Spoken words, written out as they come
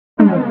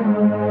Hey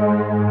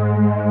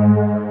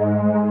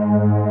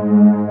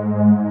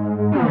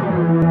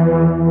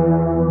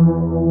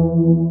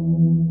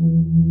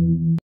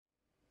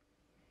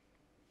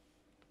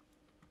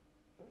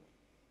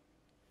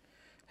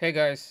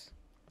guys,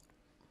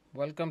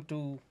 welcome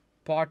to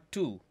part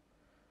 2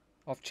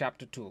 of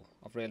chapter 2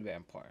 of Railway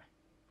Empire.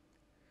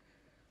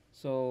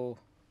 So,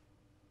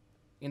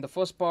 in the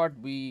first part,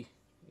 I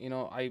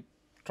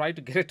tried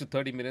to get it to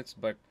 30 minutes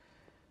but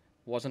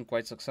wasn't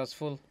quite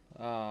successful.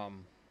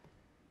 Um,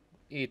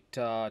 it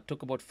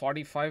took about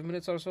 45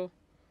 minutes or so.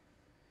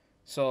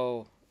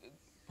 So,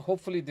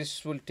 hopefully,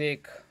 this will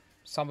take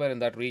somewhere in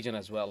that region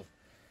as well.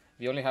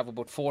 We only have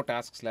about 4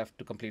 tasks left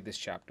to complete this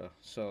chapter,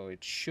 so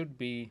it should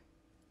be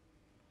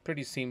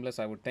pretty seamless,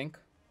 I would think.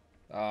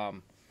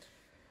 Um,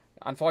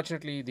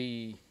 Unfortunately,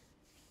 the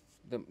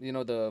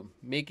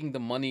making the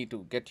money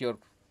to get your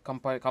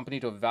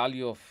company to a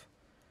value of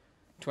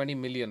 20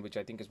 million, which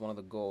I think is one of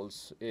the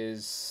goals,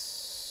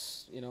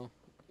 is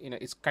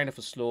it's kind of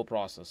a slow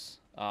process.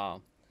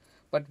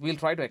 But we'll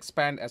try to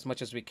expand as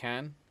much as we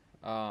can,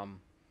 um,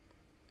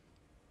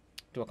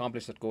 to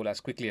accomplish that goal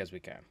as quickly as we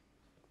can,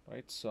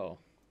 right? So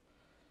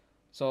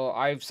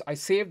I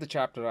saved the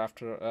chapter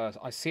after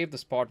I saved the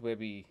spot where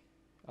we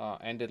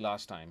ended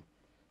last time,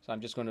 so I'm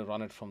just going to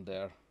run it from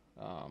there.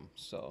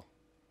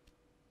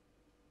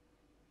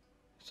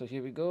 So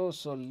here we go.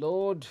 So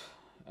load,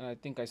 and I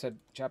think I said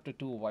chapter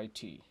 2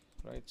 YT,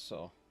 right?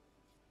 So,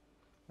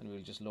 and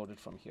we'll just load it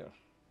from here.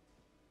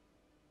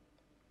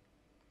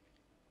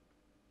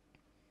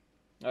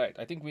 All right,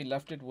 I think we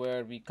left it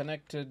where we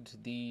connected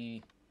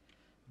the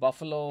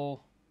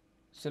Buffalo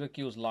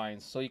Syracuse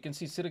lines. So you can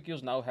see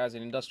Syracuse now has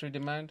an industry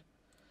demand.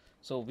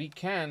 So we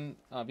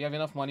have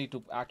enough money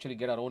to actually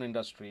get our own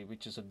industry,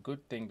 which is a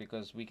good thing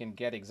because we can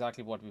get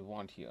exactly what we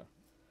want here,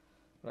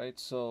 right?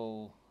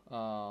 So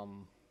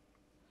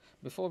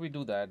before we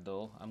do that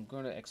though, I'm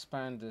going to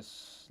expand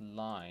this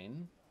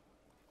line.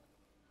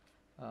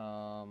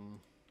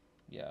 Um,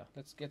 yeah,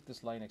 let's get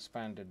this line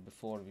expanded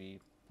before we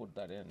put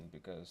that in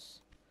because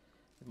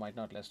it might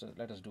not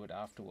let us do it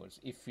afterwards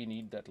if we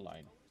need that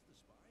line.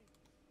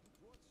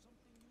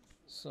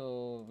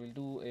 So we'll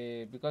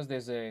do because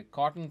there's a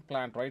cotton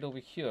plant right over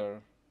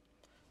here,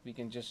 we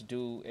can just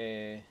do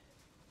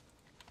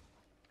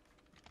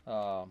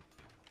uh,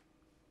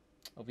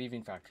 a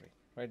weaving factory,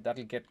 right?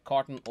 That'll get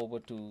cotton over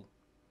to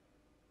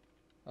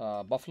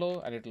Buffalo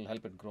and it'll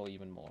help it grow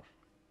even more,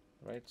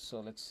 right? So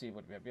let's see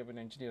what we have. We have an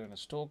engineer and a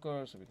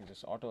stoker, so we can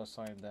just auto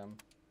assign them.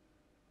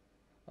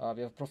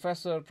 We have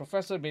professor.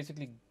 Professor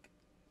basically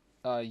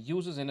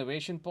uses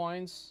innovation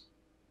points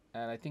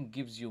and I think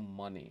gives you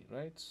money,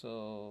 right?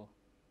 So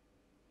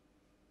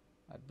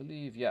I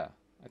believe, yeah,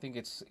 I think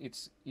it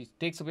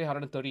takes away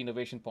 130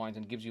 innovation points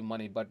and gives you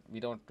money, but we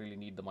don't really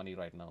need the money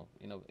right now.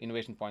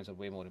 Innovation points are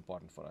way more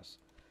important for us.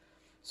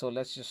 So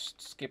let's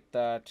just skip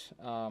that,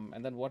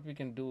 and then what we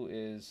can do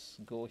is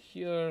go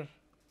here.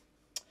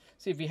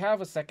 See, we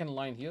have a second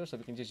line here, so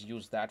we can just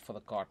use that for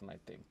the cotton, I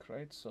think,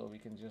 right? So we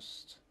can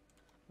just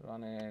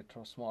run a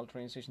small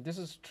train station. This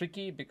is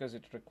tricky because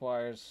it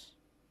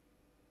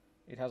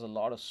has a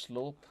lot of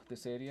slope,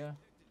 this area,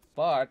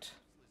 but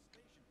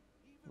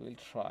we'll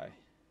try.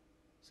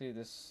 See,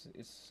 this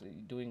is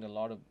doing a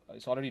lot of,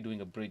 it's already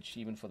doing a bridge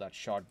even for that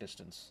short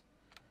distance.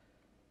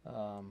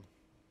 Um,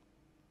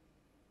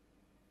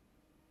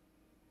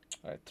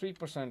 all right,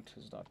 3%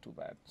 is not too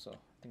bad, so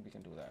I think we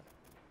can do that.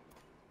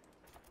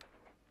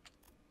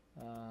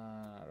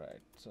 All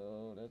right,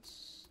 so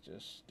let's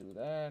just do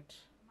that.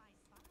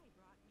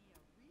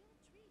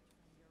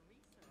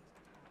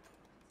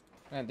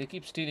 Man, they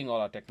keep stealing all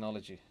our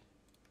technology.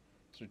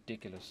 It's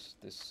ridiculous.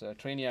 This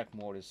Trainiac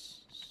mode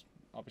is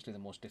obviously the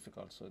most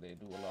difficult, so they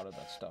do a lot of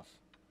that stuff.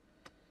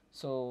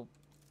 So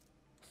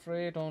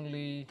freight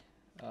only,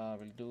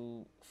 we'll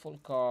do full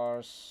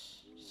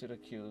cars,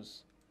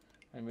 Syracuse,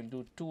 and we'll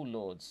do 2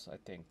 loads, I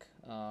think.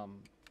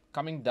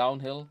 Coming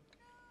downhill,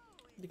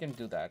 we can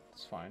do that,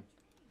 it's fine.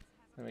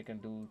 And we can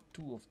do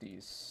 2 of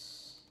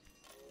these,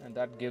 and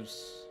that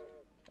gives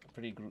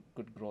pretty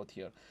good growth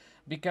here.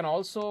 We can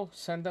also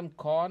send them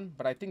corn,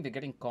 but I think they're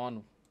getting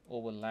corn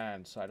over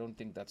land, so I don't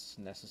think that's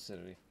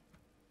necessary.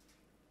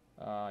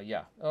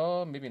 Yeah.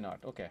 Oh, maybe not.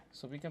 Okay.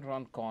 So we can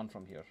run corn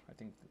from here. I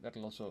think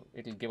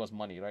it'll give us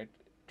money, right?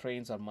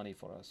 Trains are money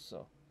for us.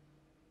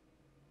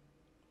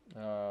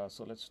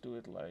 So let's do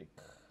it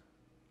like,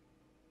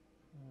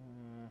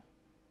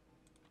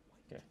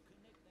 okay.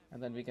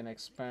 And then we can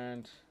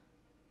expand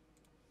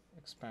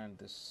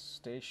this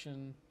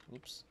station.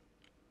 Oops.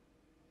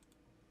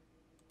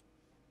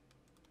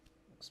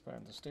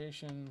 Expand the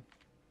station.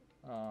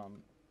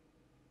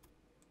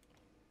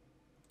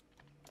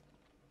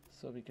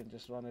 So we can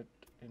just run it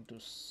into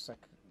the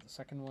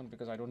second one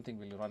because I don't think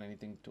we'll run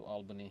anything to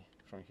Albany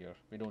from here.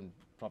 We don't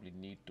probably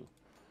need to.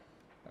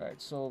 All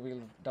right, so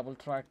we'll double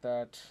track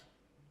that,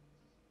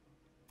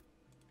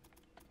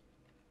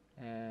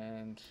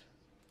 and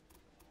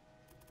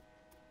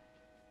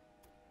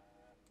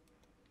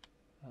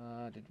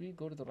did we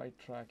go to the right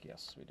track?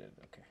 Yes, we did.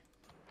 Okay.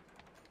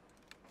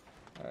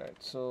 Alright,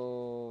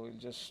 so we'll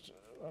just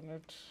run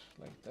it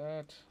like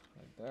that,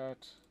 like that.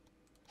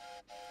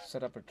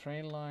 Set up a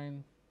train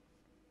line,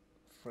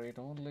 freight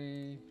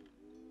only,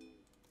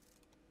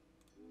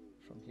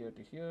 from here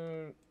to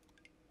here.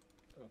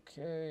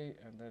 Okay,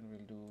 and then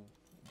we'll do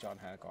John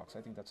Hancock's.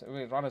 I think that's it.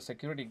 We'll run a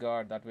security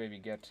guard, that way we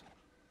get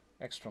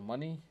extra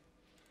money.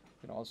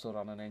 We can also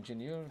run an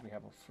engineer, we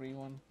have a free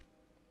one,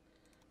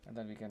 and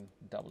then we can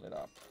double it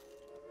up.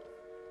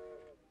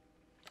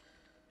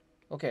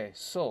 Okay,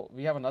 so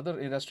we have another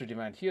industry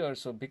demand here.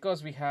 So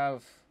because we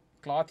have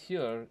cloth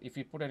here, if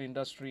we put an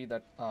industry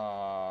that,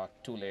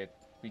 too late,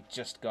 we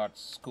just got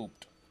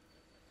scooped.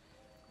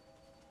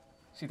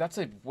 See, that's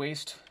a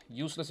waste,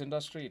 useless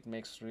industry. It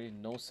makes really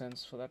no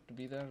sense for that to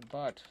be there,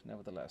 but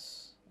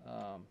nevertheless.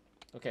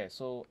 Okay,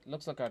 so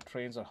looks like our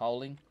trains are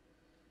howling.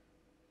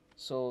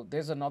 So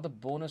there's another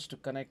bonus to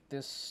connect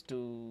this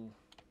to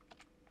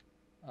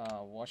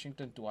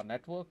Washington to our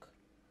network.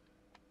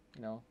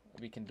 You know,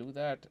 we can do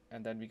that,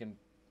 and then we can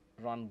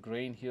run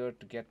grain here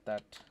to get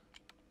that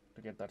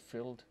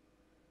filled.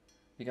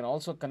 We can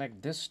also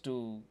connect this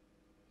to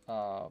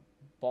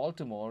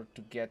Baltimore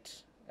to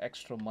get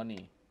extra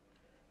money.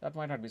 That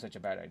might not be such a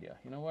bad idea.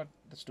 You know what?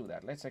 Let's do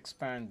that. Let's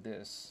expand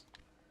this.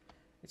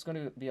 It's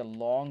going to be a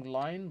long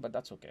line, but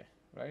that's okay,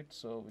 right?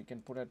 So we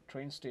can put a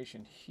train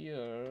station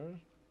here.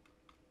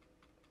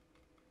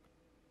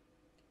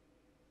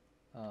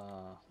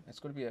 It's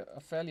going to be a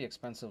fairly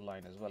expensive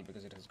line as well,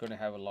 because it is going to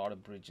have a lot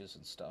of bridges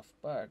and stuff.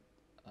 But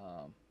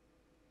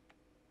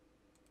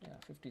yeah,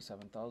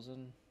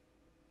 57,000.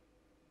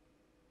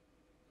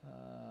 Where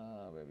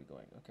are we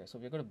going? Okay, so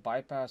we're going to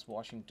bypass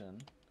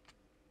Washington,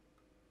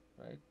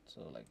 right?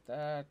 So like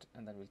that,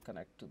 and then we'll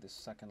connect to this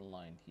second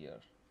line here.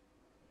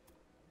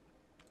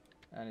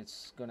 And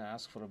it's going to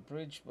ask for a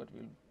bridge, but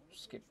we'll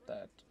skip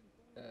that.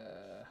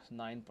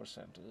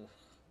 9%.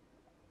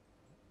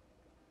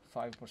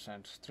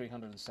 5%,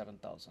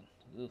 307,000.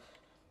 Oof,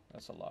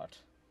 that's a lot.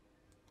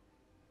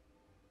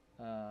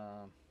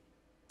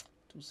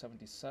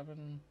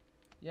 277.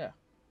 Yeah,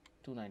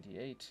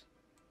 298.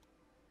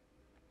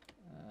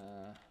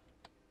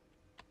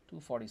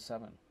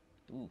 247.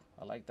 Ooh,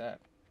 I like that.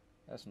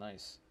 That's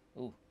nice.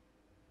 Ooh,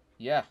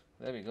 yeah,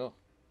 there we go.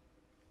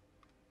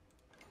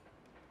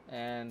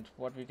 And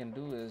what we can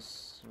do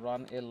is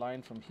run a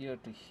line from here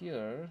to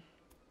here,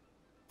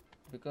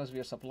 because we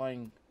are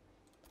supplying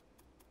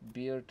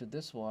beer to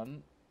this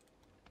one.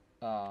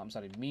 I'm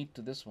sorry, meat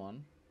to this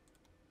one.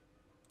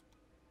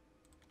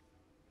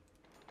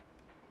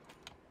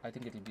 I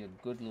think it'll be a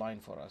good line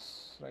for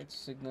us, right?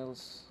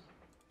 Signals.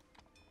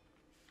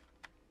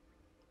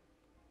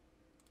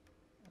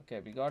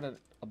 Okay, we got a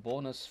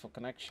bonus for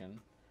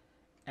connection,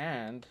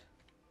 and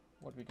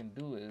what we can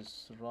do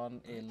is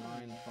run a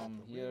line from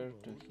here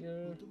to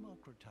here.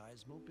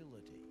 Democratize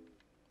mobility.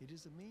 It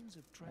is a means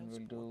of And we'll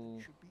transport do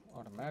that should be open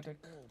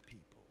automatic. to all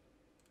people.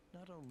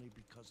 Not only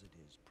because it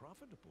is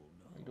profitable,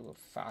 no. We'll do a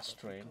fast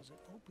but train. because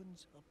it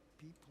opens up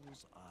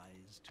people's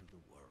eyes to the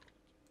world.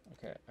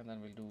 Okay, and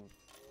then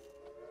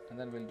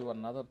we'll do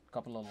another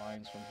couple of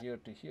lines from here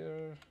to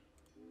here.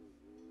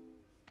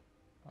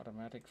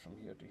 Automatic from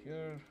here to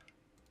here.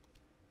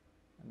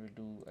 And we'll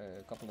do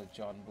a couple of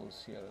John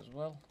Bulls here as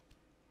well.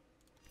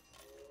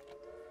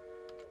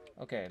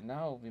 Okay,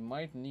 now we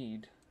might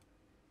need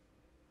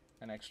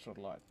an extra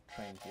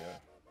train here.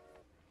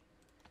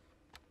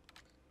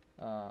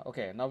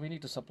 Okay, now we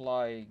need to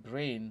supply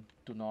grain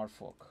to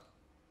Norfolk.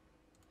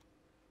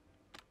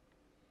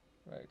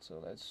 Right, so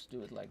let's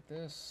do it like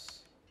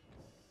this.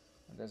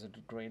 And there's a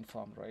grain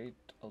farm right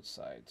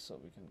outside, so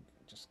we can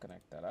just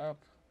connect that up.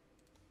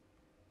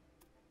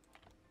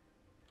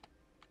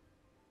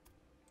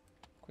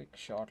 Quick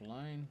short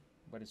line,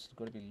 but it's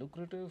going to be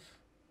lucrative.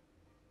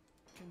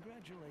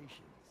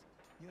 Congratulations.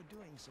 You're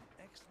doing some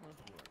excellent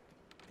work.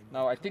 And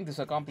Now your I think this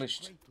company has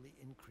accomplished greatly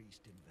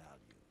increased in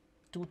value.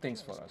 two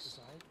things for Just us. as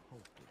I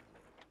hoped it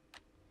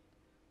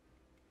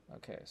would.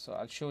 Okay, so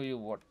I'll show you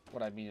what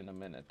I mean in a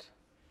minute.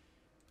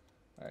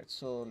 Alright,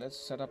 so let's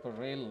set up a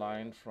rail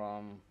line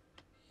from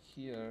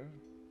here,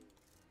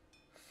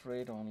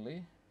 freight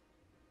only,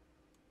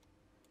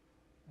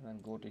 and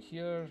then go to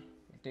here.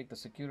 We'll take the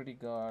security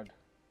guard,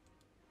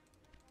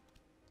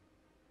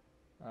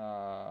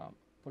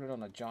 put it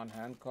on a John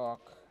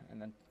Hancock,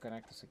 and then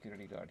connect the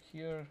security guard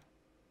here,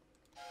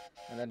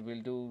 and then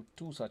we'll do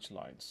two such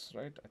lines,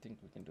 right? I think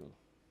we can do.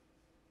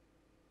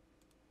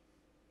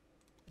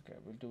 Okay,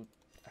 we'll do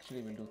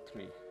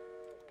three.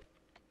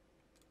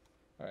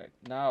 Alright,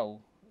 now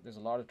there's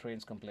a lot of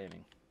trains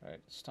complaining. Right,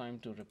 it's time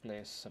to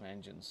replace some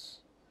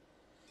engines.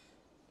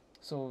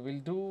 So we'll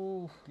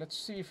do, let's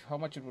see how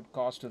much it would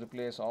cost to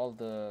replace all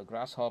the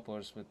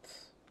Grasshoppers with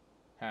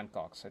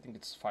Hancocks. I think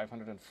it's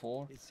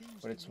 504,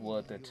 but it's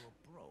worth it. You're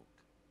broke.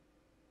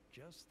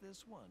 Just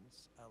this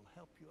once, I'll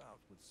help you out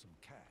with some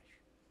cash.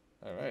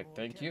 Alright,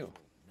 thank you.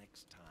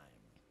 Next time.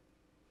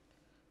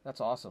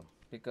 That's awesome,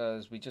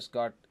 because we just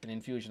got an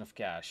infusion of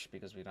cash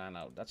because we ran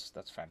out. That's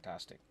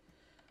fantastic.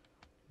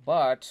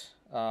 But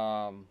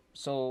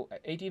so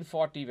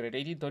 1840, we're at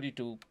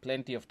 1832,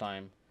 plenty of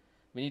time.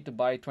 we need to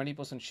buy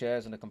 20%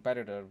 shares in a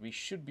competitor. We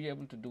should be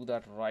able to do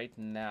that right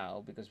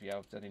now because we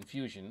have that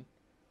infusion,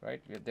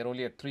 right? They're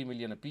only at 3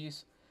 million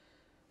apiece.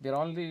 They're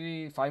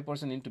only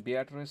 5% into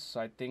Beatrice,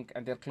 I think,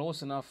 and they're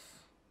close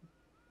enough.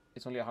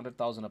 It's only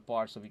 100,000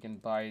 apart, so we can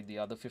buy the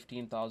other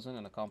 15,000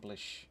 and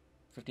accomplish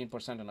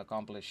 15% and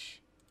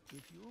accomplish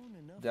If you own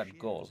enough that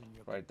shares goal in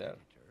your right there.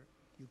 competitor,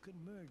 you can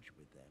merge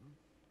with them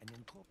and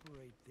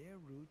incorporate their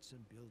routes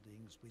and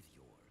buildings with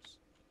yours.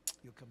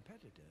 Your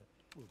competitor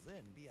will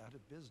then be out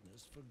of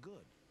business for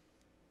good.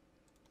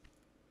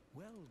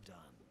 Well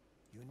done.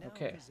 You now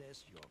Okay.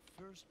 possess your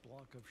first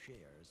block of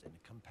shares in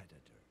a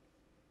competitor.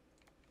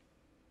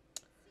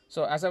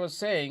 So as I was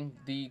saying,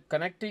 the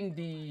connecting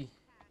the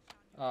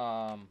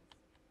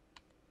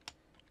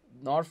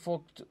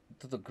Norfolk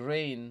to the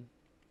grain,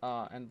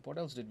 and what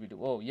else did we do?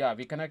 Oh yeah,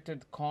 we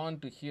connected corn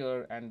to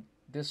here and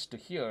this to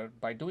here.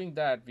 By doing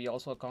that, we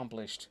also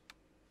accomplished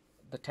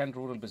the 10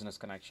 rural business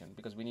connection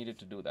because we needed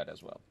to do that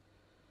as well.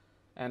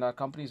 And our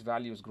company's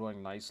value is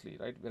growing nicely,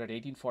 right? We're at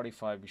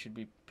 1845. We should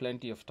be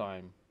plenty of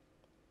time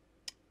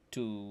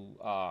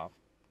to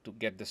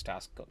get this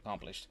task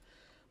accomplished.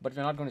 But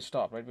we're not going to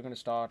stop, right? We're going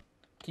to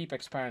keep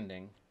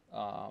expanding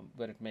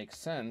where it makes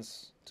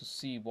sense to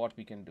see what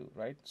we can do,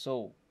 right?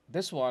 So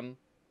this one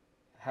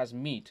has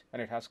meat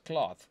and it has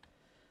cloth.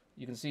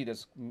 You can see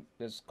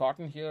there's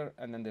cotton here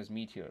and then there's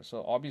meat here.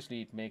 So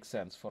obviously it makes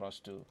sense for us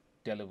to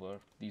deliver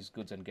these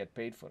goods and get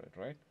paid for it,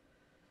 right?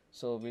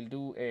 So we'll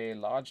do a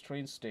large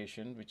train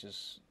station, which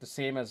is the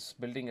same as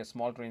building a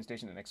small train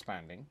station and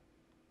expanding.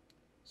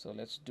 So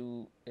let's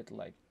do it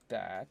like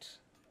that.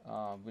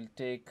 We'll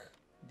take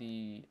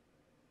the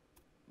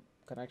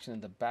connection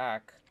in the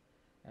back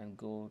and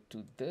go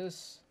to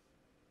this.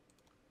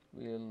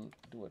 We'll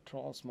do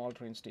a small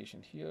train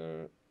station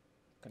here,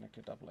 connect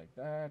it up like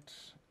that,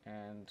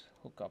 and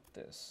hook up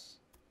this.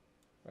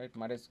 Right,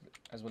 might as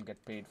well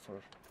get paid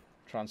for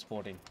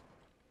transporting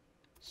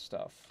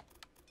stuff.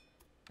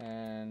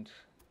 And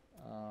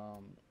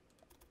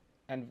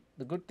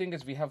the good thing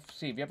is we have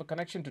a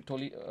connection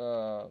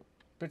to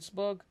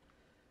Pittsburgh,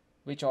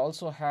 which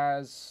also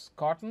has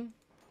cotton,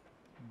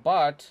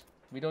 but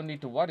we don't need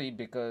to worry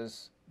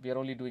because we are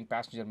only doing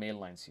passenger mail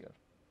lines here,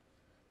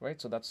 right?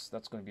 So that's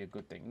going to be a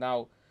good thing.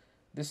 Now,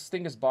 this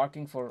thing is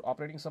barking for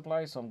operating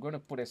supply, so I'm going to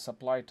put a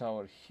supply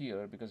tower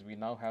here because we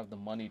now have the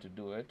money to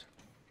do it,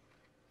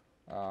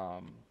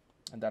 and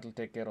that'll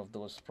take care of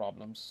those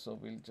problems. So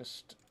we'll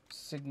just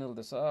signal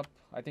this up.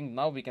 I think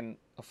now we can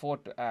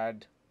afford to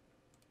add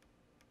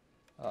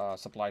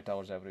supply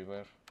towers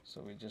everywhere.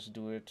 So we'll just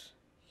do it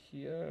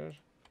here,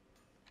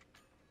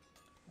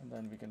 and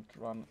then we can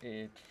run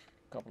a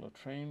couple of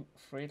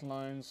freight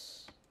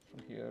lines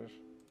from here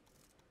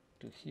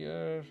to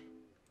here.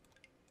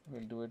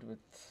 We'll do it with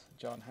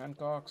John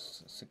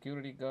Hancock's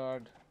security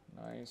guard.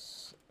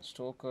 Nice.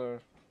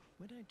 Stoker.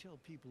 When I tell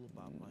people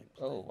about my plans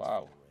Oh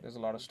wow, for the there's a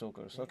lot of railroad,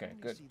 stokers. they Okay,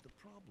 only good. see the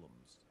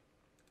problems.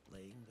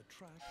 Laying the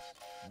tracks,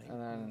 And then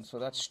maintenance so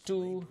that's costs,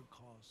 2. labor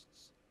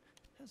costs.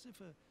 As if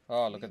a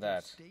Oh, look fleet at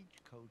that. of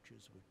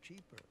stagecoaches were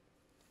cheaper.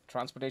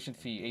 Transportation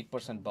fee, And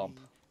don't 8% tell bump.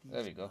 me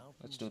There these we go. Let's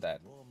mountains do of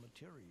that. Raw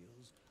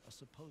materials are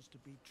supposed to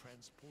be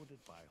transported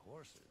by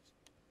horses.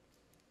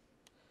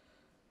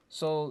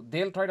 So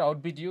they'll try to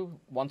outbid you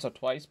once or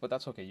twice, but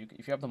that's okay.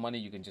 If you have the money,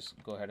 you can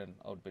just go ahead and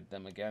outbid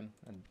them again,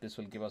 and this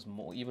will give us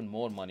even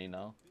more money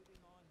now.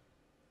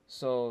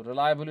 So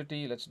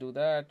reliability, let's do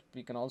that.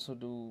 We can also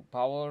do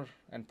power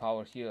and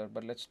power here,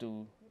 but let's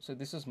do. So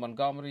this is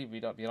Montgomery.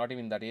 We're not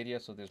even in that area,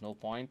 so there's no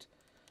point.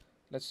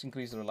 Let's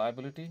increase the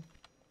reliability.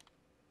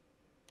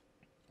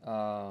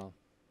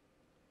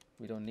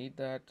 We don't need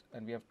that,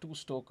 and we have 2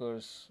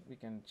 stokers. We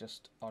can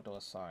just auto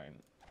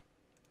assign.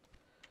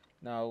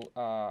 Now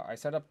I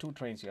set up 2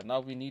 trains here. Now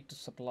we need to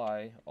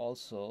supply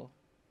also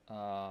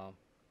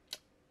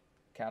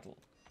cattle.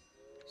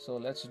 So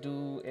let's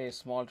do a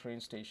small train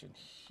station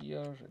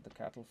here at the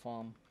cattle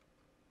farm.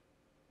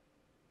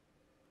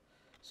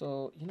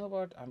 So you know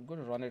what? I'm going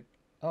to run it.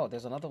 Oh,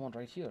 there's another one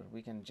right here.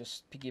 We can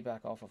just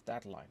piggyback off of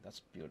that line. That's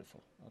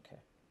beautiful.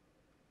 Okay.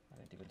 I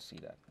didn't even see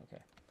that.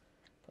 Okay.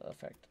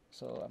 Perfect.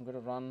 So I'm going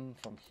to run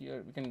from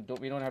here.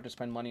 We don't have to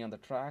spend money on the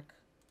track,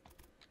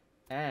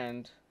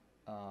 and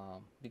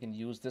we can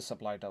use this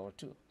supply tower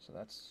too. So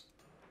that's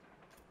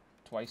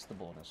twice the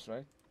bonus,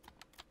 right?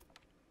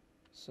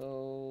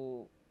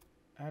 So,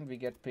 and we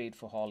get paid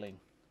for hauling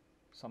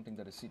something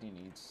that a city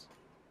needs.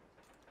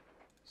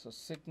 So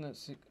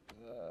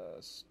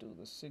let's do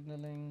the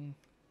signaling.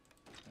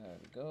 There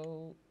we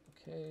go.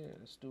 Okay,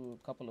 let's do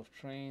a couple of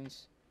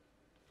trains.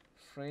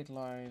 Freight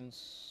lines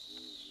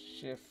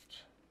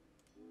shift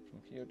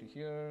from here to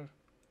here.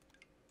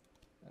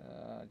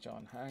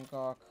 John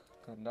Hancock.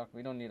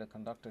 We don't need a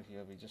conductor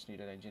here, we just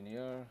need an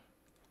engineer.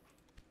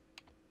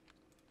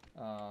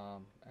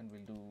 And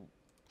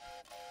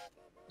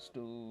let's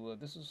do,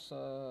 this is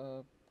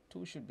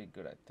 2 should be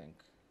good, I think.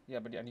 Yeah,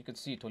 and you can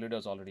see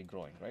Toledo's already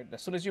growing, right?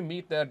 As soon as you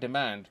meet their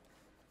demand,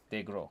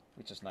 they grow,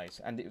 which is nice.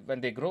 And when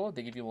they grow,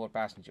 they give you more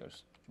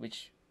passengers,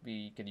 which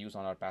we can use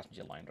on our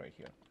passenger line right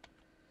here.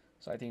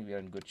 So I think we are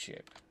in good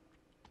shape.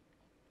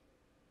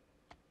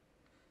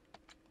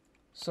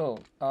 So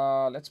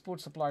let's put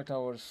supply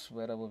towers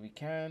wherever we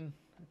can.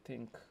 I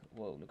think,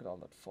 whoa, look at all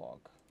that fog.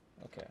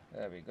 Okay,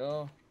 there we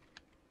go.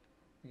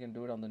 We can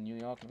do it on the New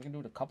York. We can do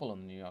it a couple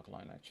on the New York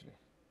line actually.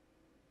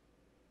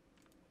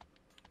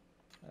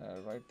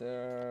 Right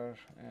there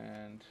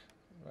and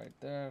right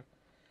there.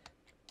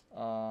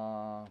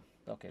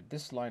 Okay,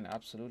 this line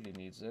absolutely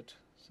needs it.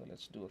 So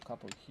let's do a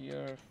couple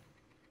here.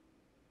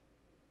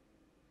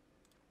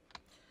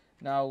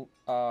 Now,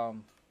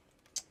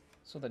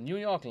 so the New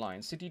York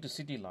line, city to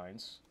city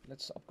lines,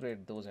 let's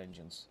upgrade those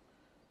engines.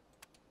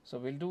 So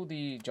we'll do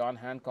the John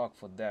Hancock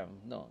for them.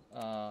 No,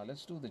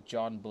 let's do the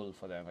John Bull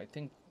for them. I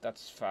think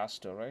that's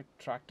faster, right?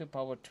 Tractive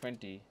power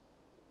 20.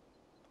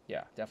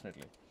 Yeah,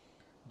 definitely.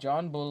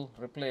 John Bull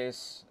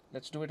replace,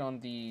 let's do it on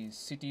the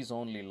cities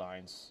only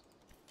lines.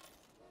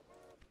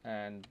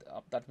 And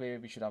that way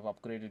we should have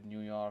upgraded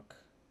New York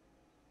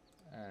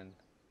and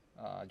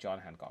John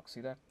Hancock.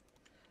 See that?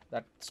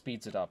 That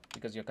speeds it up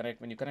because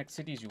when you connect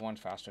cities, you want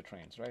faster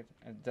trains, right?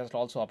 And that'll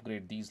also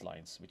upgrade these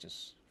lines, which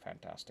is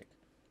fantastic.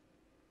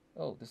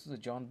 Oh, this is a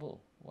John Bull.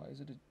 Why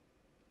is it a...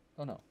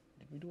 Oh no,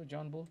 did we do a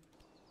John Bull?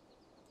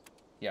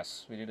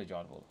 Yes, we did a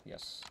John Bull,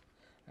 yes.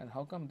 And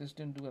how come this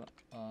didn't do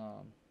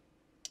a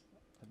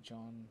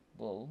John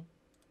Bull?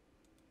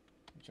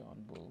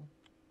 John Bull.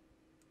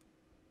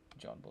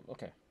 John Bull,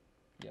 okay.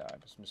 Yeah, I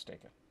was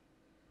mistaken.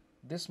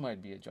 This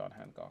might be a John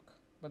Hancock,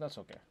 but that's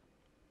okay.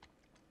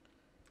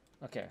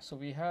 Okay, so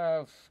we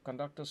have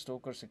conductor,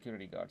 stoker,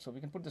 security guard. So we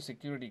can put the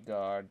security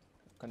guard,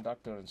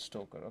 conductor, and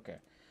stoker. Okay,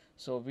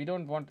 so we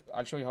don't want,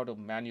 I'll show you how to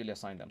manually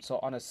assign them. So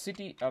on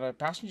a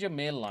passenger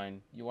mail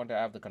line, you want to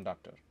have the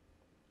conductor,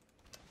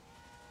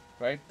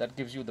 right? That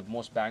gives you the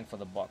most bang for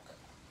the buck.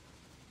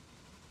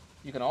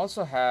 You can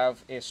also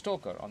have a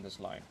stoker on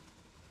this line.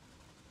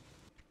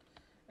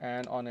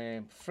 And on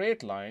a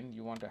freight line,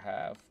 you want to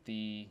have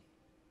the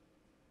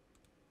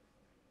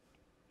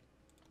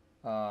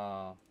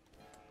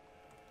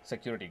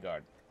security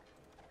guard.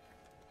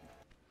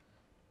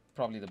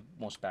 Probably the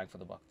most bang for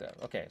the buck there.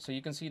 Okay, so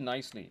you can see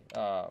nicely,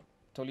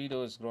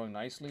 Toledo is growing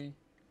nicely.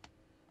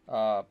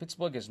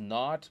 Pittsburgh is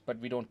not, but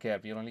we don't care.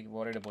 We're only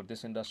worried about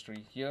this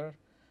industry here.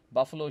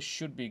 Buffalo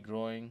should be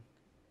growing.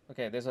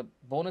 Okay, there's a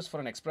bonus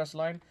for an express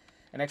line.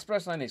 An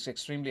express line is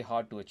extremely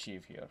hard to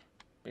achieve here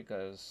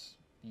because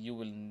you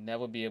will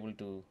never be able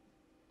to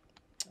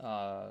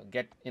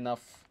get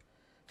enough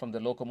from the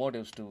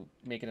locomotives to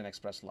make it an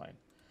express line.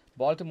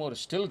 Baltimore is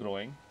still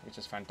growing, which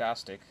is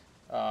fantastic.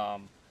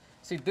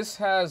 See, this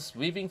has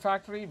weaving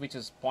factory, which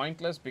is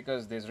pointless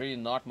because there's really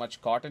not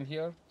much cotton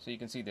here. So you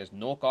can see there's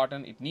no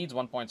cotton. It needs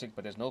 1.6,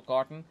 but there's no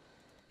cotton.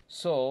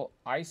 So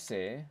I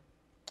say,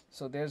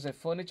 so there's a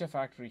furniture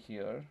factory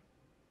here.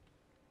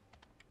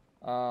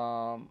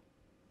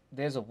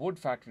 There's a wood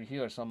factory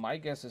here. So my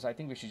guess is I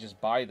think we should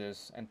just buy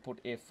this and put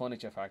a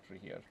furniture factory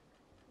here.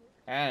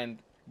 And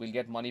we'll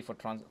get money for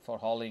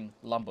hauling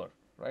lumber,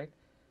 right?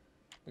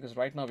 Because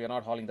right now we are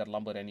not hauling that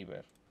lumber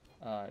anywhere.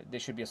 There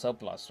should be a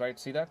surplus, right?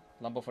 See that?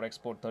 Lumber for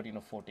export 13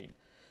 or 14.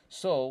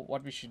 So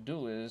what we should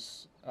do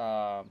is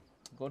go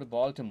to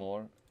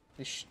Baltimore.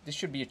 This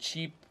should be a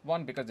cheap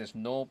one because there's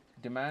no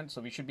demand.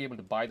 So we should be able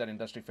to buy that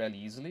industry fairly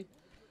easily.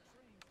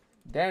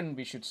 Then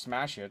we should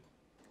smash it.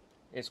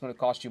 It's going to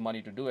cost you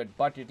money to do it,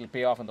 but it will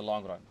pay off in the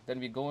long run. Then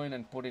we go in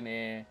and put in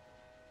a...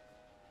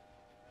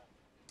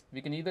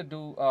 We can either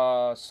do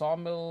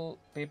sawmill,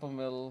 paper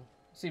mill.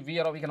 See,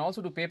 we can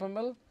also do paper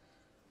mill.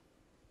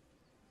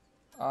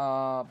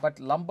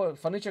 But lumber,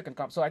 furniture can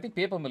come. So I think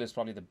paper mill is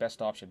probably the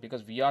best option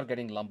because we are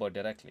getting lumber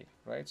directly,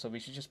 right? So we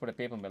should just put a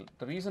paper mill.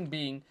 The reason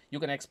being, you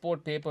can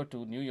export paper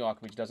to New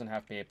York, which doesn't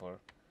have paper,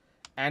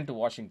 and to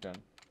Washington,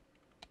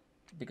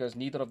 because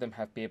neither of them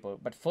have paper.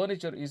 But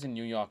furniture is in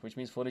New York, which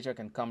means furniture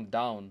can come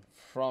down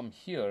from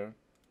here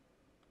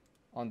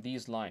on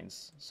these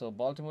lines. So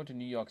Baltimore to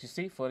New York, you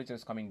see, furniture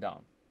is coming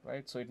down,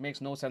 right? So it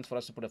makes no sense for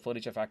us to put a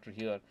furniture factory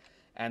here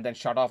and then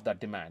shut off that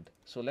demand.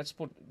 So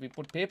we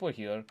put paper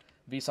here.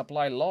 We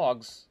supply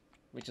logs,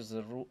 which is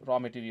the raw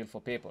material for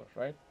paper,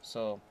 right?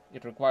 So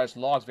it requires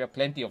logs. We have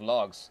plenty of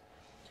logs.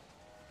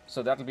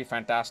 So that will be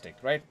fantastic,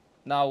 right?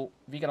 Now,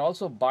 we can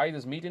also buy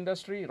this meat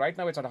industry. Right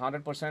now it's at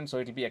 100%, so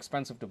it'll be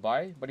expensive to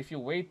buy. But if you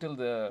wait till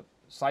the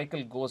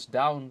cycle goes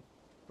down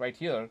right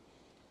here,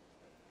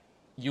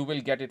 you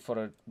will get it for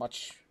a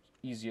much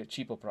easier,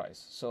 cheaper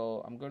price.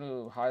 So I'm going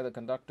to hire the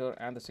conductor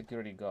and the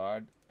security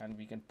guard, and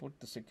we can put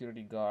the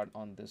security guard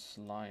on this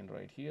line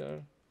right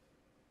here.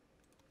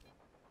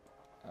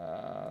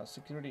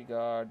 Security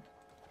guard,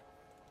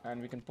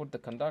 and we can put the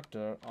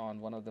conductor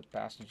on one of the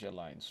passenger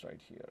lines right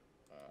here.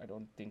 I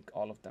don't think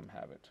all of them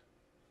have it.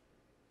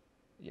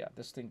 Yeah,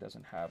 this thing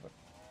doesn't have a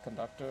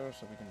conductor,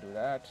 so we can do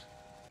that.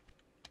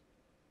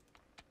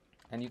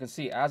 And you can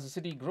see as the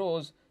city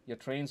grows, your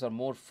trains are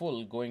more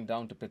full going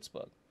down to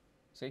Pittsburgh.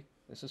 See,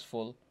 this is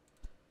full.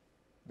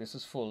 This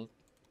is full.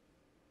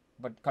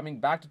 But coming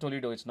back to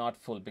Toledo, it's not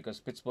full because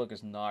Pittsburgh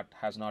has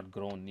not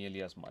grown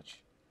nearly as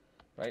much,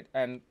 right?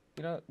 And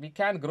you know, we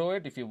can grow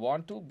it if you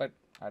want to, but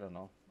I don't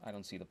know. I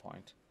don't see the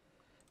point.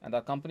 And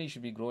our company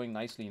should be growing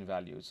nicely in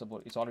value.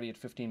 It's already at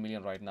 15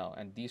 million right now,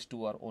 and these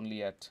two are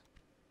only at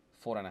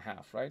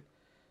 4.5, right?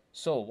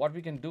 So what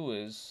we can do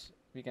is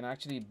we can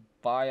actually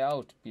buy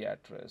out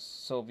Beatrice.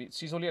 So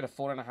she's only at a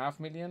 4.5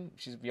 million.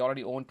 We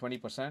already own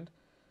 20%.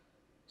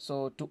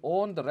 So to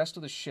own the rest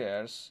of the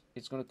shares,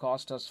 it's going to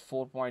cost us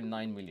 4.9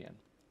 million.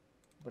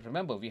 But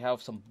remember, we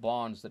have some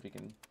bonds that we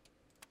can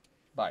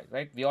buy,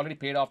 right? We already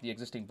paid off the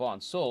existing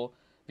bonds, so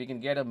we can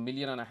get 1.5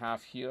 million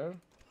here.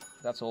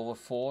 That's over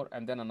 4,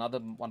 and then another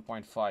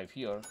 1.5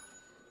 here.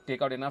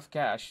 Take out enough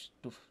cash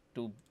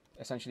to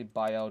essentially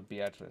buy out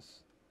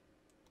Beatrice,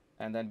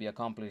 and then we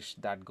accomplish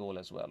that goal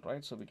as well,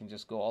 right? So we can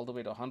just go all the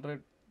way to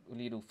 100. We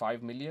need to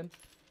 5 million.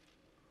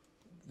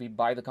 We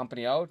buy the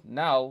company out.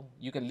 Now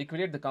you can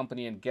liquidate the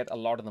company and get a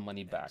lot of the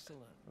money back.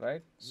 Excellent.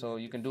 Right? So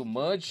you can do defeated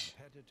your merge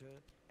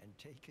competitor and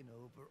taken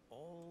over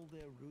all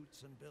their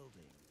routes and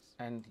buildings.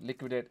 and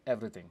liquidate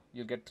everything.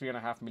 You'll get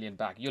 3.5 million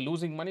back. You're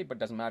losing money, but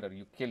doesn't matter.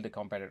 You killed the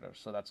competitor,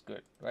 so that's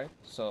good, right?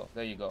 So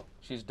there you go.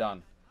 She's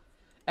done,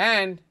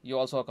 and you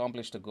also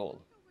accomplished a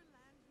goal,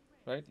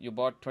 right? You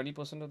bought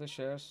 20% of the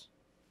shares,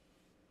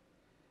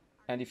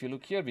 and if you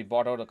look here, we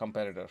bought out a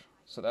competitor,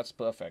 so that's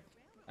perfect.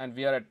 And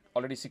we are at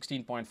already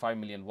 16.5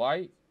 million.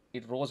 Why?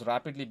 It rose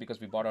rapidly because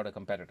we bought out a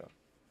competitor.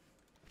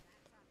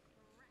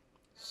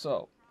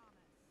 So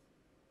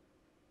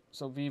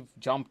we've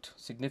jumped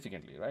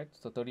significantly, right?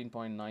 So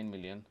 13.9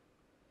 million.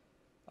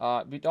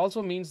 It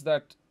also means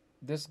that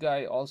this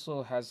guy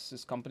also has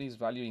his company's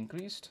value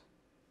increased.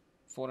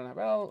 4.5.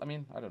 Well, I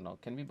mean, I don't know.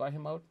 Can we buy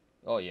him out?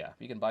 Oh yeah,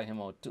 we can buy him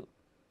out too.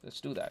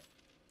 Let's do that.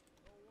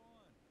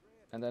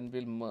 And then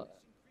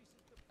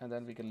and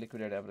then we can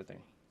liquidate everything,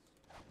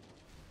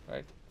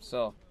 right?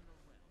 So,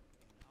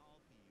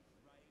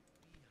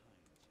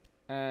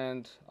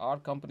 and our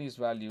company's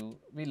value,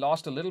 we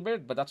lost a little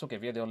bit, but that's okay.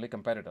 We are the only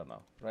competitor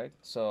now, right?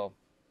 So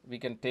we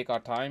can take our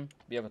time.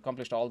 We have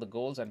accomplished all the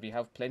goals, and we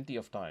have plenty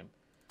of time.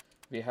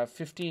 We have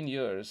 15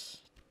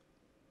 years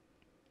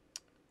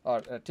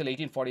or till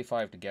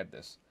 1845 to get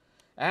this.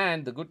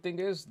 And the good thing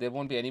is there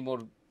won't be any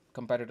more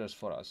competitors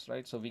for us,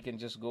 right? So we can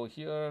just go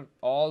here.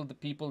 All the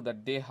people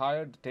that they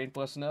hired, the trained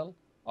personnel,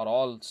 are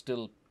all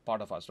still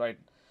part of us, right?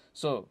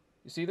 So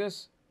you see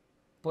this?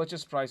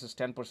 Purchase price is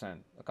 10%.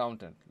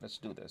 Accountant, let's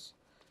do this.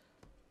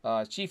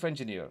 Chief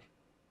engineer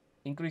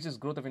increases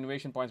growth of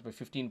innovation points by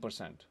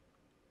 15%.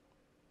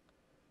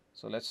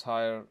 So let's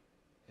hire.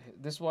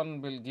 This one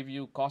will give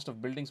you cost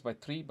of buildings by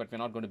 3, but we're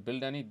not going to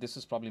build any. This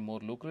is probably more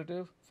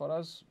lucrative for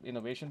us.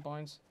 Innovation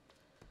points.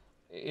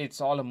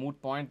 It's all a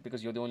moot point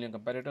because you're the only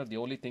competitor. The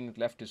only thing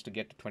left is to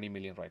get to 20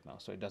 million right now,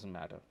 so it doesn't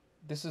matter.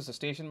 This is a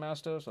station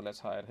master, so let's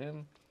hire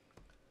him.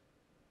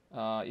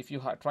 If you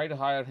try to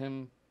hire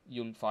him,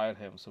 you'll fire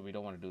him, so we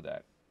don't want to do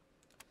that.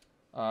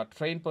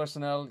 Trained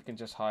personnel, you can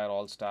just hire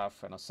all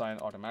staff and assign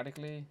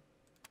automatically,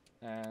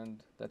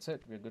 and that's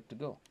it. We're good to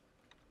go.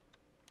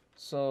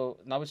 So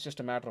now it's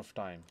just a matter of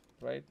time,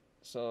 right?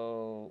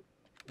 So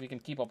we can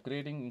keep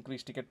upgrading,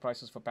 increase ticket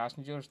prices for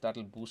passengers.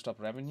 That'll boost up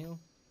revenue.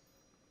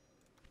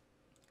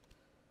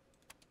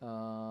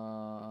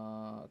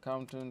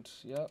 Accountant,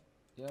 yep,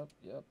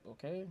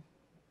 okay.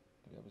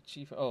 We have a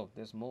chief. Oh,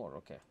 there's more,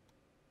 okay.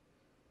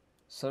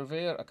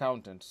 Surveyor,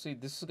 accountant. See,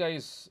 this guy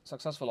is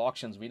successful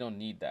auctions. We don't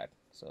need that,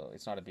 so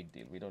it's not a big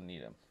deal. We don't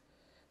need him.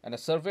 And a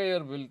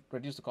surveyor will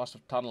reduce the cost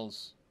of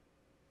tunnels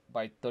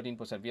by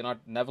 13%. We are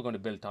never going to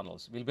build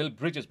tunnels. We'll build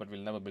bridges, but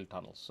we'll never build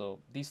tunnels. So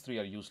these three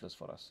are useless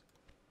for us.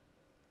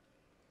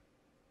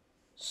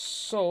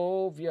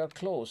 So we are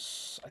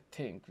close. I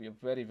think we are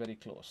very, very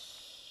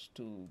close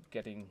to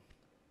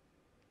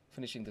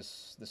finishing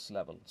this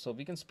level. So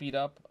we can speed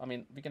up. I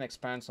mean, we can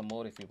expand some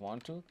more if we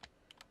want to,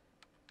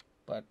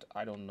 but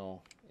I don't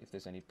know if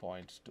there's any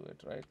point to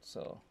it, right?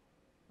 So,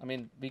 I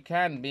mean, we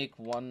can make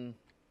one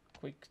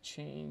quick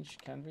change,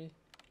 can we?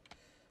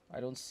 I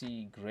don't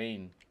see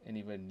grain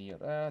anywhere near.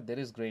 There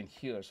is grain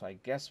here, so I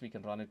guess we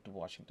can run it to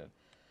Washington.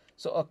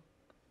 So,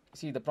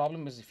 see, the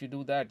problem is if you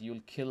do that, you'll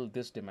kill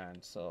this demand.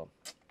 So,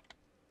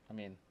 I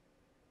mean,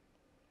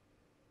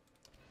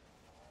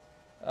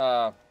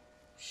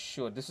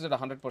 sure, this is at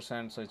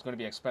 100%, so it's going to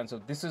be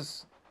expensive. This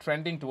is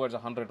trending towards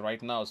 100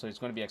 right now, so it's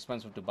going to be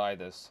expensive to buy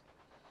this,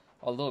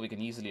 although we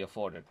can easily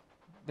afford it.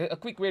 A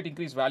quick way to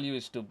increase value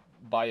is to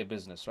buy a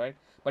business, right?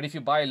 But if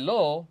you buy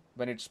low,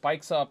 when it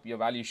spikes up, your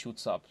value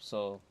shoots up.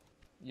 So,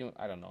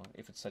 I don't know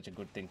if it's such a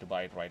good thing to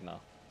buy it right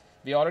now.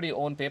 We already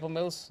own paper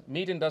mills,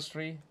 meat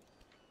industry.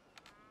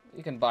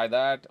 You can buy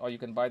that, or you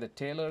can buy the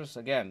Taylors.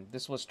 Again,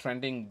 this was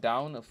trending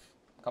down a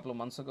couple of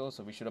months ago,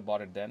 so we should have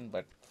bought it then.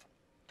 But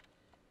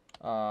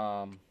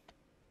oh,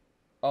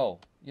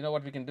 you know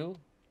what we can do?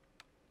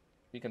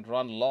 We can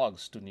run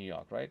logs to New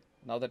York, right?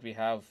 Now that we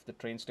have the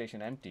train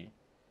station empty,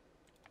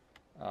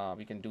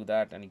 we can do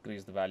that and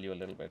increase the value a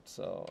little bit.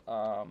 So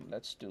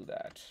let's do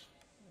that.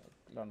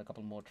 Run a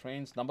couple more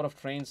trains. Number of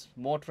trains,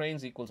 more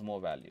trains equals more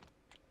value.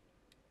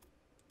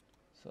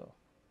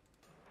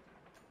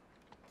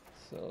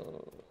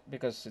 So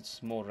because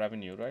it's more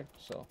revenue, right?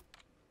 So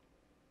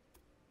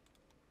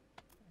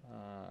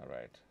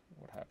right,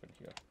 what happened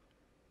here?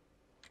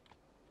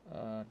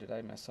 Did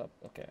I mess up?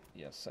 Okay,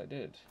 yes I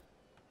did.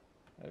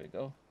 There we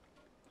go.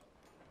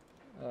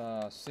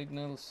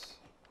 Signals.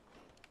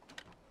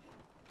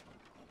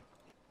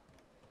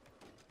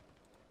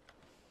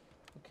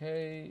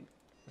 Okay,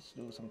 let's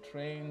do some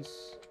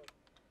trains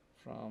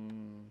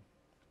from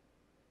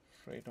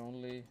freight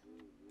only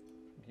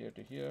from here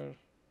to here.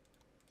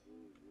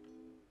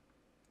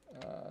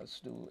 Let's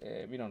do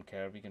a, we don't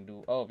care, we can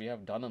do, oh, we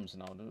have Dunhams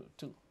now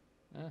too.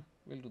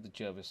 We'll do the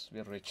Jervis,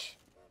 we're rich.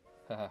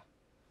 Haha.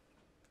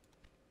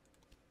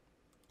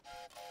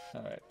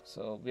 Alright,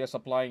 so we are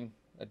supplying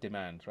a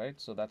demand, right?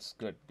 So that's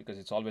good because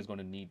it's always going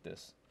to need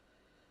this.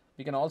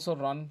 We can also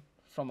run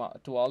from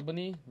to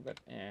Albany, but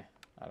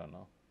I don't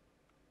know.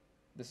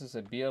 This is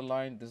a beer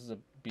line, this is a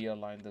beer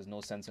line. There's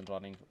no sense in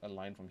running a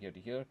line from here to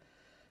here.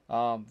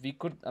 We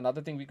could,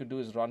 another thing we could do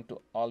is run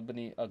to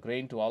Albany, a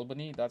grain to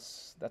Albany.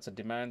 That's a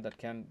demand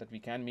that we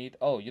can meet.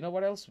 Oh, you know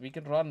what else? We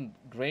can run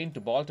grain to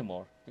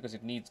Baltimore because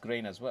it needs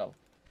grain as well.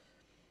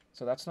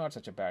 So that's not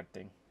such a bad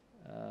thing,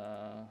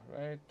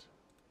 right?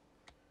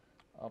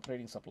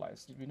 Operating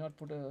supplies. Did we not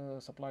put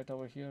a supply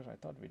tower here? I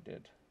thought we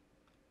did.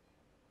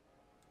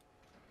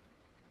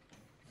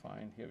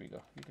 Fine, here we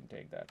go. We can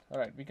take that. All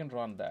right, we can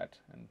run that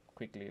and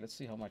quickly. Let's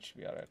see how much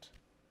we are at.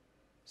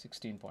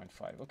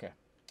 16.5. Okay,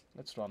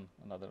 let's run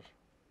another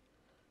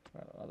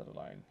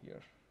line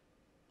here.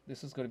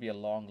 This is going to be a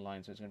long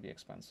line, so it's going to be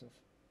expensive.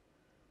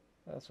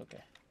 That's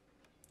okay.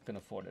 You can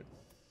afford it.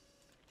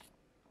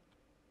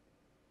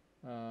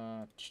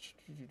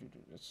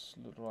 Let's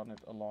run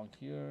it along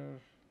here.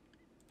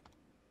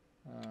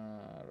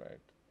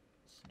 Right.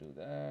 Let's do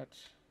that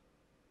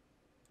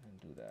and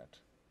do that.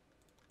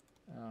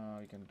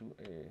 We can do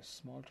a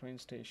small train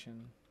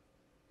station.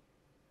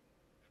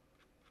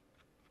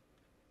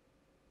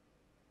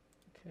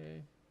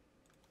 Okay.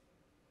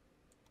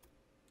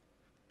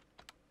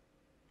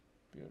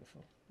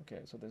 Beautiful.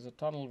 Okay, so there's a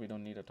tunnel. We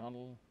don't need a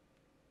tunnel.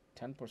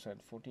 10%,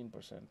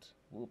 14%.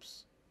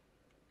 Whoops.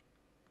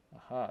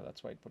 Aha,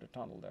 that's why it put a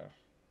tunnel there.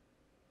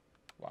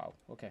 Wow,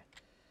 okay.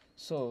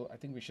 So I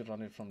think we should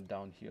run it from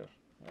down here.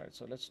 All right,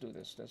 so let's do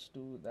this. Let's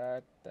do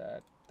that.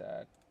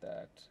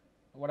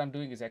 What I'm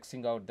doing is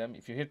Xing out them.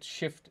 If you hit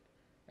shift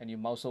and you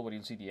mouse over,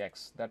 you'll see the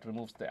X. That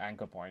removes the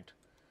anchor point.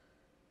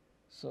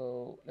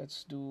 So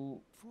let's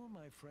do... For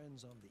my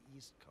friends on the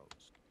East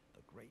Coast,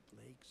 the Great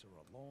Lakes are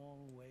a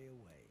long way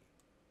away,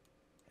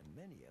 and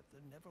many of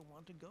them never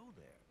want to go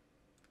there.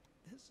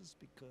 This is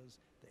because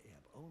they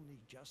have only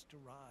just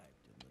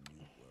arrived in the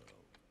New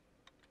World.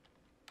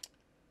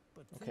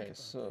 But think about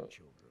their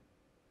children.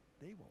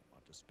 They won't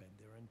want to spend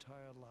their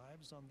entire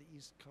lives on the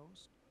East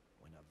Coast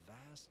when a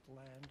vast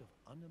land of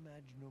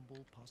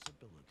unimaginable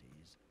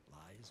possibilities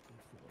lies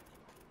before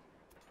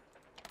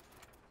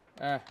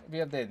them. We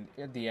are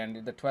at the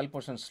end. The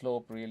 12%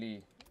 slope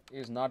really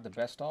is not the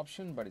best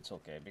option, but it's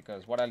okay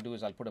because what I'll do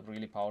is I'll put a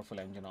really powerful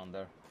engine on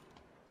there.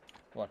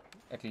 Well,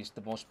 at least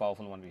the most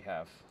powerful one we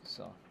have.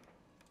 So,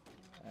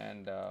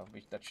 and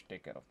that should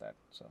take care of that.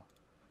 So,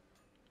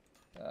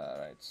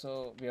 right.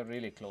 So we are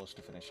really close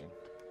to finishing.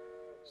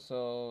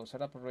 So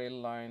set up a rail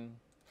line,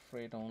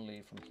 freight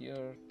only from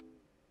here.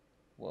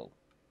 Whoa,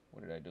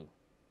 what did I do?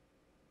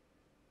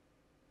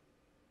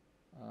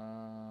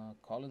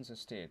 Collins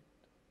Estate.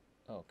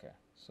 Okay,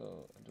 so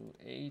I'll do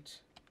 8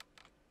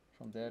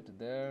 from there to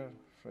there,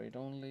 freight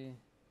only.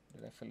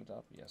 Did I fill it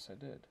up? Yes, I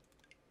did.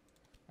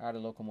 Add a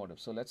locomotive.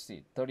 So let's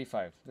see,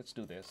 35. Let's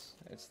do this.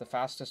 It's the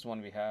fastest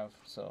one we have.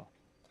 So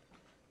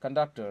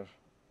conductor,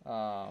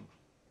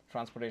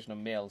 transportation of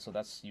mail. So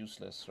that's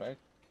useless, right?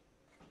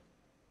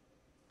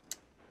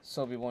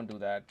 So we won't do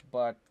that.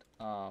 But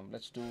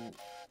let's do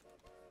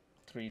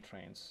 3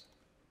 trains.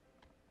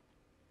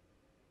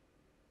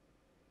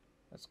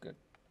 That's good.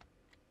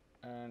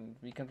 And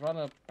we can run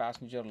a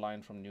passenger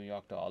line from New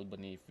York to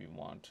Albany if we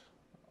want,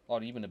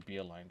 or even a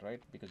beer line,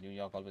 right? Because New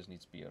York always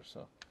needs beer.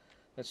 So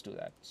let's do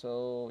that.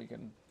 So we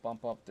can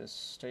bump up this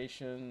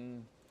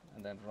station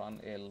and then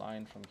run a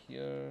line from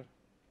here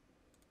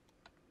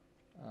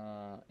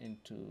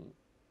into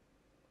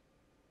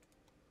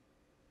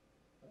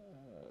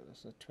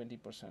this is a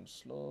 20%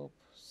 slope,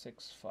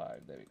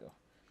 6.5. There we go.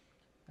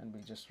 And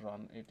we'll just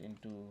run it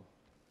into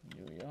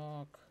New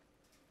York.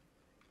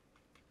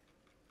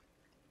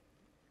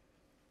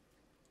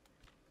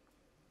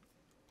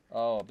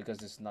 Oh, because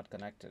this is not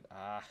connected.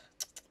 Ah,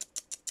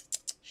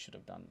 should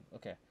have done.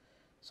 Okay,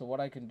 so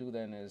what I can do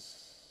then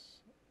is,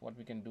 what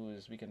we can do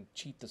is we can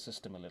cheat the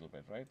system a little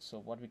bit, right? So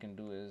what we can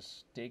do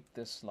is take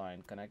this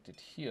line, connect it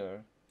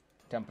here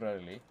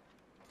temporarily,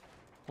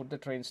 put the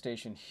train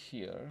station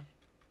here.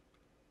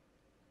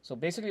 So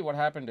basically what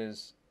happened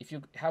is, if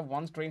you have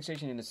one train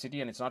station in the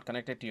city and it's not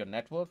connected to your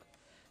network,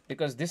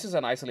 because this is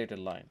an isolated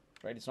line,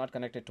 right? It's not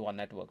connected to our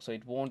network, so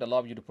it won't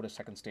allow you to put a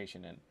second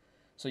station in.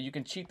 So you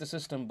can cheat the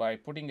system by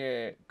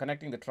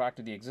connecting the track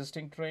to the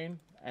existing train,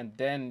 and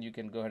then you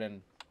can go ahead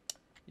and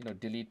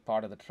delete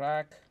part of the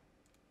track,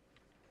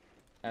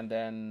 and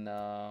then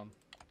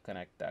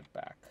connect that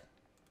back,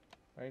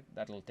 right?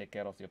 That will take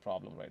care of your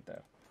problem right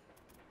there.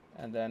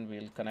 And then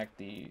we'll connect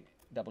the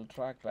double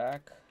track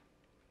back.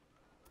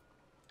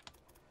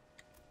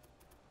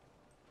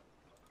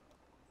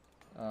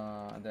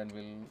 And then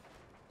we'll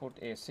put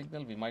a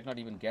signal. We might not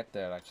even get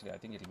there actually. I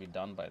think it'll be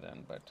done by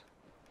then, but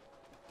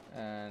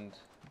and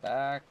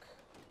back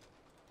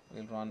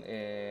we'll run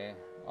a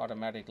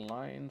automatic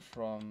line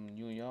from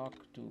New York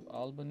to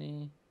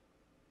Albany.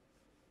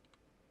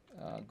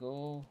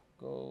 Go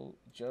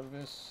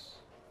Jervis.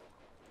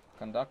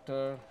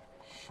 Conductor,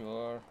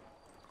 sure.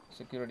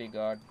 Security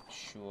guard,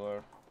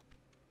 sure.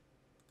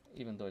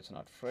 Even though it's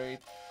not freight.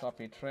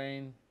 Copy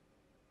train.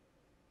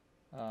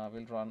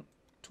 We'll run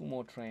 2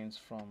 more trains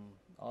from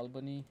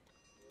Albany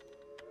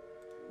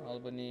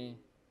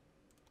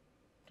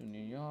to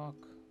New York.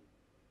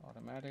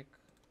 Automatic.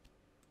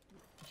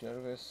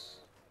 Jervis.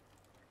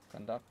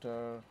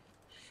 Conductor,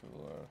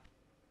 sure.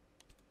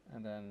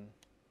 And then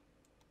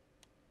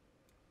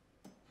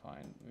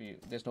fine.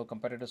 There's no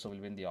competitor, so we'll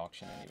win the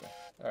auction anyway.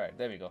 All right,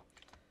 there we go.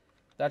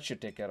 That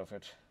should take care of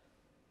it.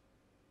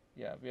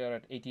 Yeah, we are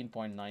at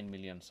 18.9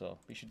 million, so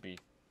we should be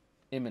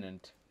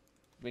imminent.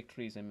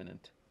 Victory is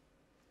imminent.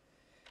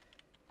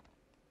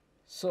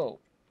 So,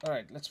 all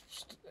right,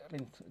 I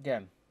mean,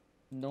 again,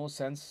 no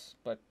sense,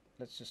 but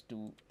let's just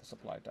do the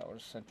supply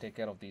towers and take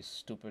care of these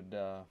stupid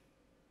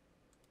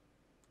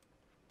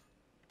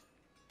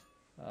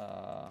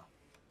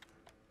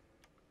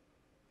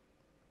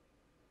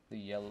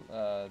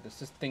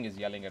this thing is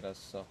yelling at us,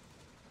 so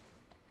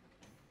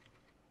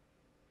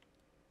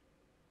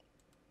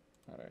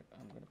all right,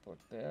 I'm gonna put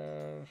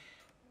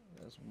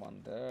there's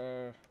one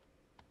there,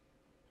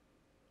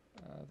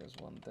 there's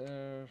one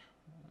there,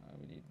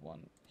 we need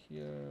one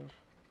here.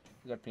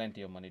 We got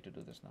plenty of money to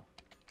do this now.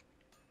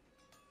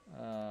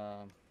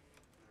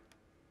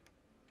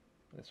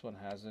 This one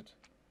has it,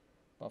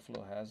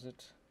 Buffalo has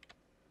it.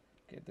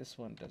 Okay, this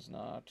one does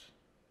not.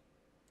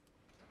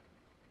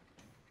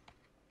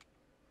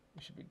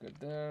 We should be good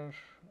there.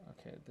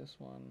 Okay, this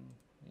one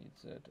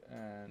needs it,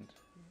 and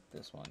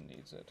this one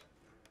needs it.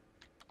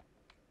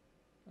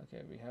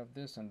 Okay, we have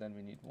this, and then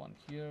we need one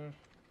here,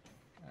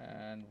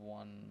 and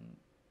one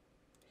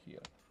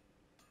here.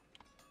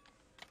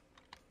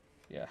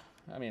 Yeah,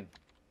 I mean,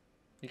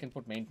 we can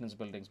put maintenance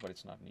buildings, but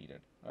it's not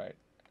needed. All right,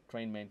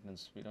 train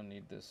maintenance, we don't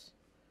need this.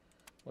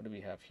 What do we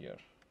have here?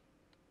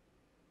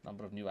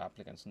 Number of new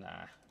applicants,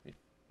 nah, we're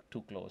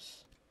too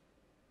close.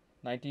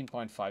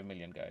 19.5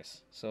 million,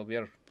 guys. So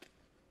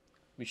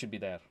we should be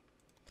there.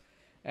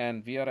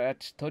 And we are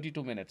at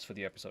 32 minutes for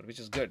the episode, which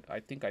is good. I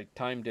think I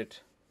timed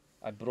it.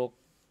 I broke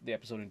the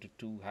episode into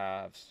 2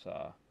 halves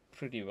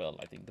pretty well.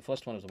 I think the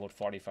first one was about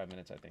 45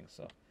 minutes, I think.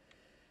 So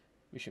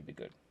we should be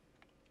good.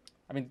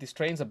 I mean, these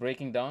trains are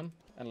breaking down.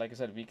 And like I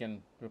said, we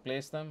can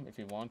replace them if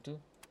we want to.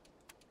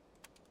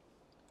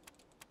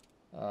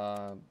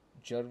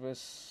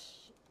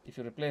 Jervis, if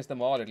you replace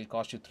them all, it'll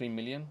cost you 3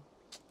 million.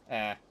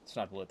 It's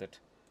not worth it.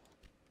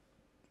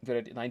 We're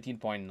at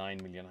 19.9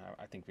 million.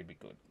 I think we'll be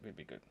good. We'll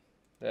be good.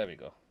 There we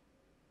go.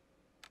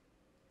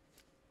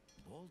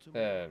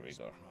 There we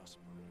go.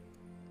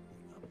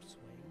 The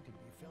upswing can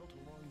be felt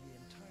along the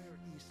entire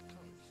East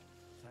Coast,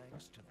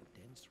 thanks to the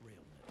dense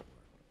rail network.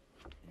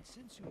 And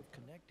since you have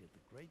connected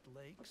the Great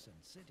Lakes and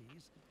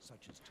cities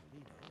such as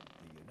Toledo,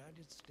 the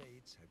United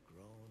States have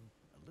grown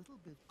a little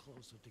bit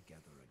closer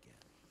together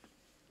again.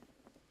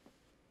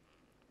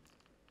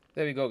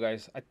 There we go,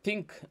 guys. I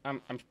think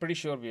I'm pretty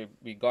sure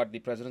we got the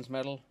President's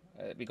Medal.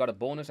 We got a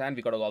bonus, and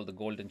we got all the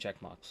golden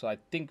check marks. So I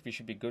think we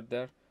should be good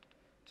there.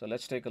 So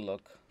let's take a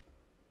look.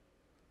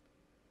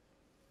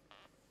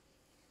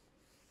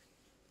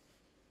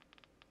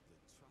 The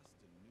trust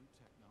in new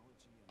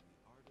technology and the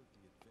art of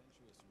the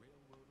adventurous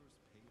railroaders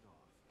paid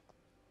off.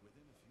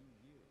 Within a few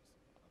years,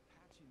 a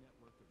patchy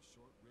network of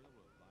short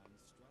railroad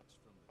lines stretched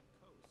from the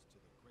coast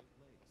to the Great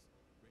Lakes,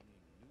 bringing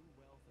new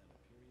wealth and a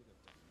period of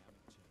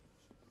dynamic change.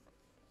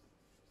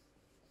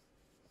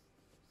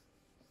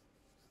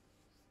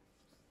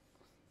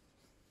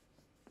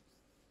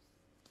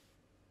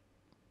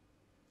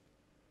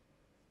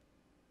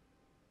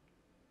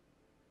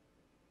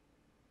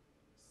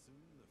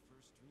 Soon the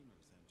first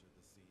steamers entered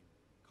the scene,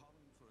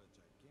 calling for a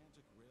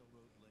gigantic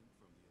railroad link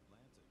from the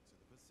Atlantic to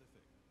the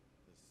Pacific,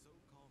 the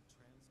so-called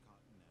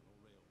Transcontinental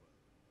Railroad.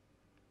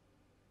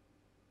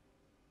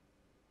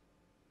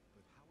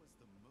 But how is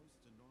the most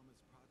enormous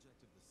project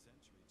of the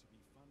century to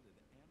be funded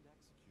and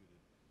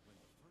executed when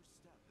the first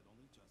step had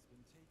only just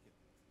been taken?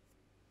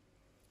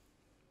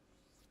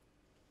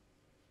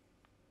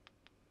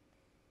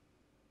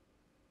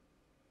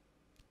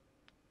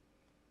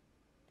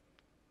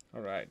 All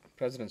right,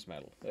 President's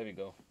Medal. There we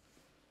go.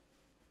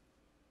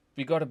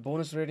 We got a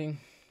bonus rating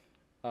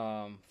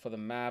for the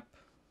map.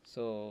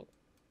 So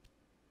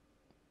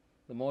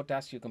the more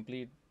tasks you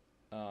complete,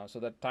 so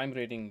that time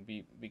rating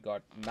we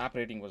got, map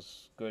rating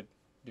was good.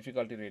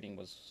 Difficulty rating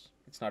was,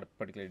 it's not a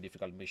particularly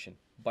difficult mission.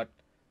 But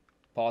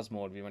pause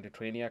mode, we went to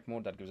Trainiac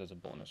mode, that gives us a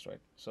bonus,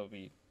 right? So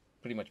we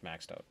pretty much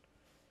maxed out.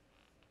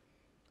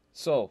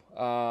 So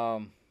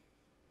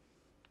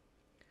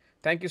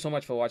thank you so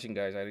much for watching,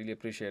 guys. I really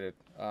appreciate it.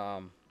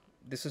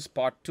 This is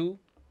part 2.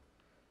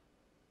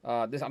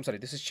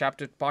 This is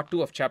part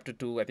 2 of chapter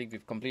 2. I think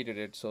we've completed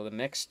it. So the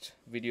next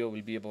video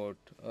will be about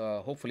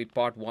hopefully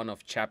part 1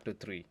 of chapter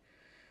 3.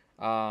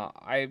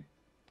 I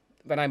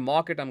When I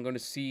mark it, I'm going to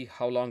see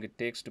how long it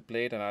takes to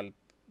play it, and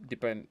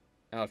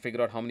I'll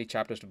figure out how many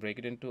chapters to break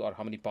it into, or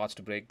how many parts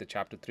to break the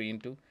chapter 3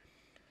 into.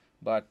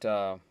 But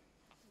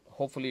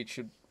hopefully it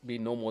should be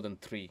no more than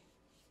 3.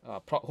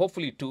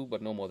 Hopefully 2,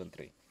 but no more than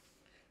 3.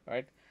 All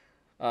right.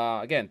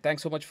 Again,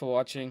 thanks so much for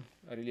watching.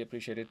 I really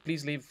appreciate it.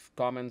 Please leave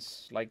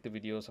comments, like the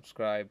video,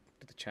 subscribe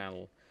to the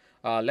channel.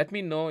 Let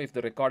me know if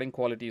the recording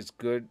quality is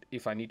good,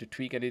 if I need to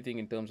tweak anything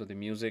in terms of the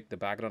music, the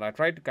background. I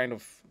tried to kind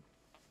of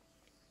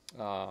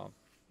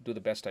do the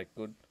best I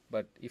could,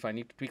 but if I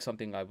need to tweak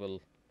something, I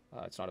will.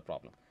 It's not a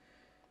problem.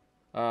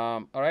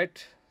 All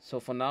right. So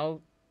for now,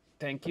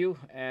 thank you,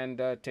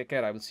 and take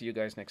care. I will see you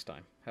guys next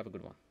time. Have a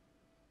good one.